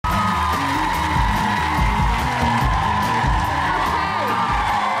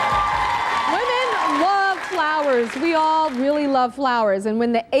guys, we all really love flowers, and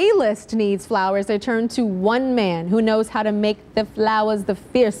when the A-list needs flowers, they turn to one man who knows how to make the flowers the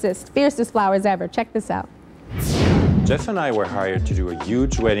fiercest flowers ever. Check this out. Jeff and I were hired to do a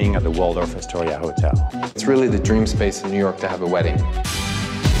huge wedding at the Waldorf Astoria Hotel. It's really the dream space in New York to have a wedding.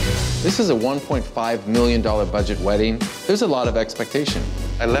 This is a $1.5 million budget wedding. There's a lot of expectation.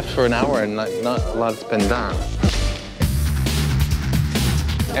 I left for an hour and not a lot's been done.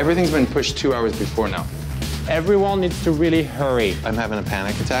 Everything's been pushed 2 hours before now. Everyone needs to really hurry. I'm having a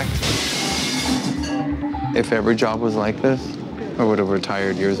panic attack. If every job was like this, I would have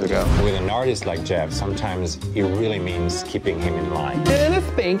retired years ago. With an artist like Jeff, sometimes it really means keeping him in line. And a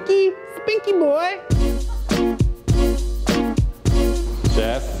Spanky boy.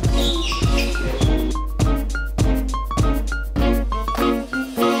 Jeff?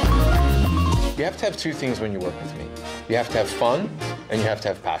 You have to have two things when you work with me. You have to have fun, and you have to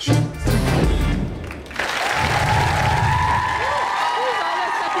have passion. He's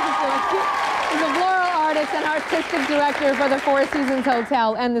a floral artist and artistic director for the Four Seasons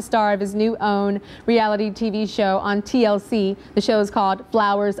Hotel and the star of his new own reality TV show on TLC. The show is called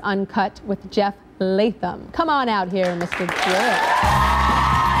Flowers Uncut with Jeff Leatham. Come on out here, Mr. Jeff.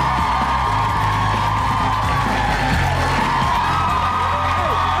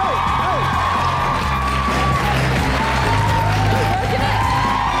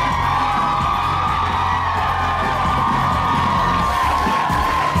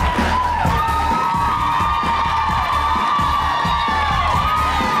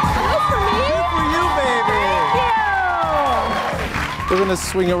 We're gonna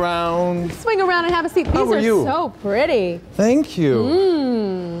swing around. Swing around and have a seat. These are so pretty. Thank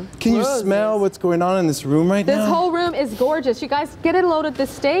you. Can you smell what's going on in this room right now? This whole room is gorgeous. You guys get it loaded this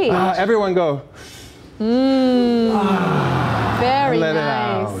stage. Everyone go. Very let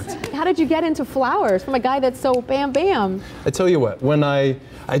nice. it out. How did you get into flowers from a guy that's so bam bam? I tell you what, when I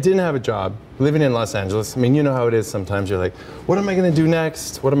didn't have a job, living in Los Angeles, I mean, you know how it is sometimes. You're like, what am I gonna do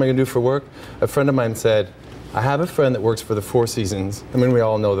next? What am I gonna do for work? A friend of mine said, I have a friend that works for the Four Seasons. I mean, we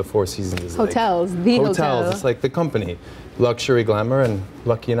all know the Four Seasons is hotels, like... the hotels, hotel. it's like the company. Luxury, glamour, and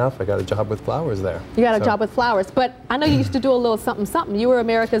lucky enough, I got a job with flowers there. You got a job with flowers, but I know you used to do a little something something. You were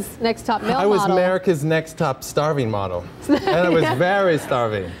America's Next Top Male model. I was America's Next Top Starving model. And I was very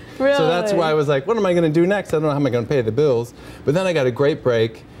starving. Really? So that's why I was like, what am I gonna do next? I don't know how am I gonna pay the bills. But then I got a great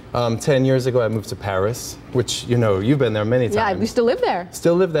break. 10 years ago, I moved to Paris, which, you know, you've been there many times. Yeah, you still live there.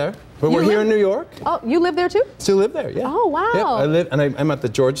 Still live there. But we're here in New York. Oh, you live there too? Still live there, yeah. Oh, wow. Yep, I live, and I'm at the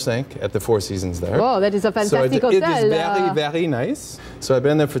George Cinq at the Four Seasons there. Oh, that is a fantastic hotel. It is very, very nice. So I've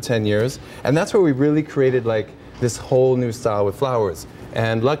been there for 10 years. And that's where we really created like this whole new style with flowers.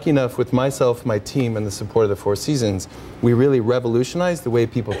 And lucky enough, with myself, my team, and the support of the Four Seasons, we really revolutionized the way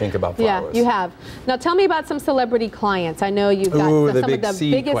people think about flowers. Yeah, you have. Now tell me about some celebrity clients. I know you've got some of the biggest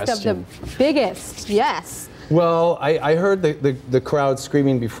of the biggest. Yes. Well, I heard the crowd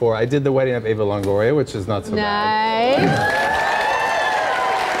screaming before. I did the wedding of Ava Longoria, which is not so bad.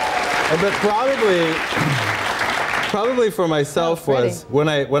 But probably for myself was when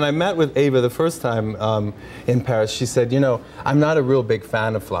I met with Ava the first time in Paris. She said, you know, I'm not a real big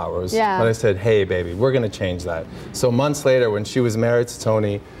fan of flowers. Yeah. But I said, hey, baby, we're gonna change that. So months later, when she was married to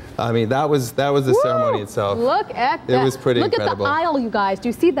Tony, I mean, that was the ceremony itself. Look at that. It was pretty incredible. Look at the aisle, you guys. Do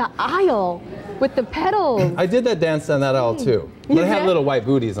you see the aisle with the petals? I did that dance down that aisle too. But I had little white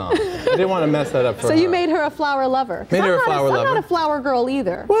booties on. I didn't want to mess that up for her. So you made her a flower lover. Made her a flower lover. I'm not a flower girl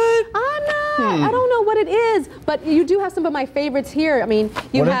either. What? I'm not. I don't know what it is, but you do have some of my favorites here. I mean,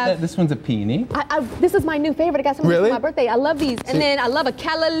 you have. This one's a peony. This is my new favorite. I got some for my birthday. I love these. And then I love a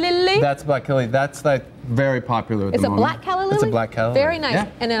calla lily. That's black calla. That's like very popular at the moment. It's a black calla lily? It's a black calla lily. Very nice. Yeah.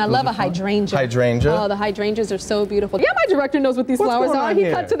 And then I love a hydrangea. Hydrangea. Oh, the hydrangeas are so beautiful. Yeah, my director knows what these flowers are. He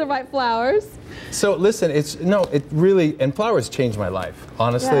cut to the right flowers. So listen, it really, and flowers changed my life,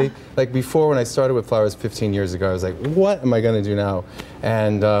 honestly. Yeah. Like before, when I started with flowers 15 years ago, I was like, what am I gonna do now?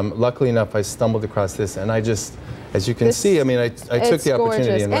 And luckily enough, I stumbled across this, and I just, as you can see, I mean, I took the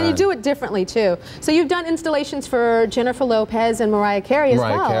opportunity and ran. And you do it differently too. So you've done installations for Jennifer Lopez and Mariah Carey as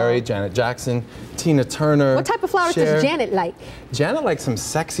well. Mariah Carey, Janet Jackson, Tina Turner. What type of flowers does Janet like? Janet likes some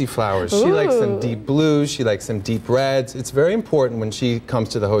sexy flowers. Ooh. She likes some deep blues, she likes some deep reds. It's very important when she comes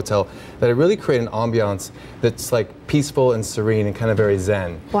to the hotel that I really create an ambiance that's like peaceful and serene and kind of very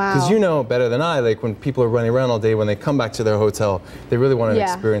zen. Wow. Because you know better than I, like when people are running around all day, when they come back to their hotel, they really want an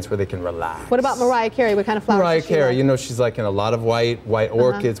experience where they can relax. What about Mariah Carey? What kind of flowers Mariah does she Carey, like? You know, she's like in a lot of white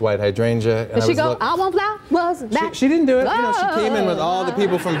orchids, white hydrangea. Does she go, I want flowers? She didn't do it. You know, she came in with all the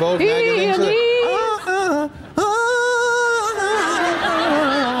people from Vogue magazine.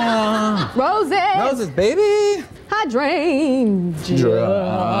 Roses. Roses, baby. drain. You see?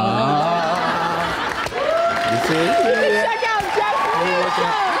 Check out Jeff's new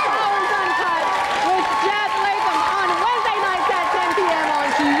show, Flowers Uncut, with Jeff Latham on Wednesday nights at 10 p.m. on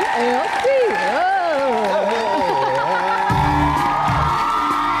TLC.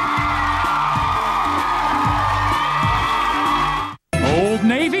 Old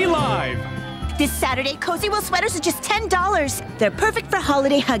Navy Live. This Saturday, Cozy Will sweaters are just $10. They're perfect for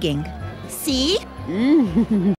holiday hugging. See?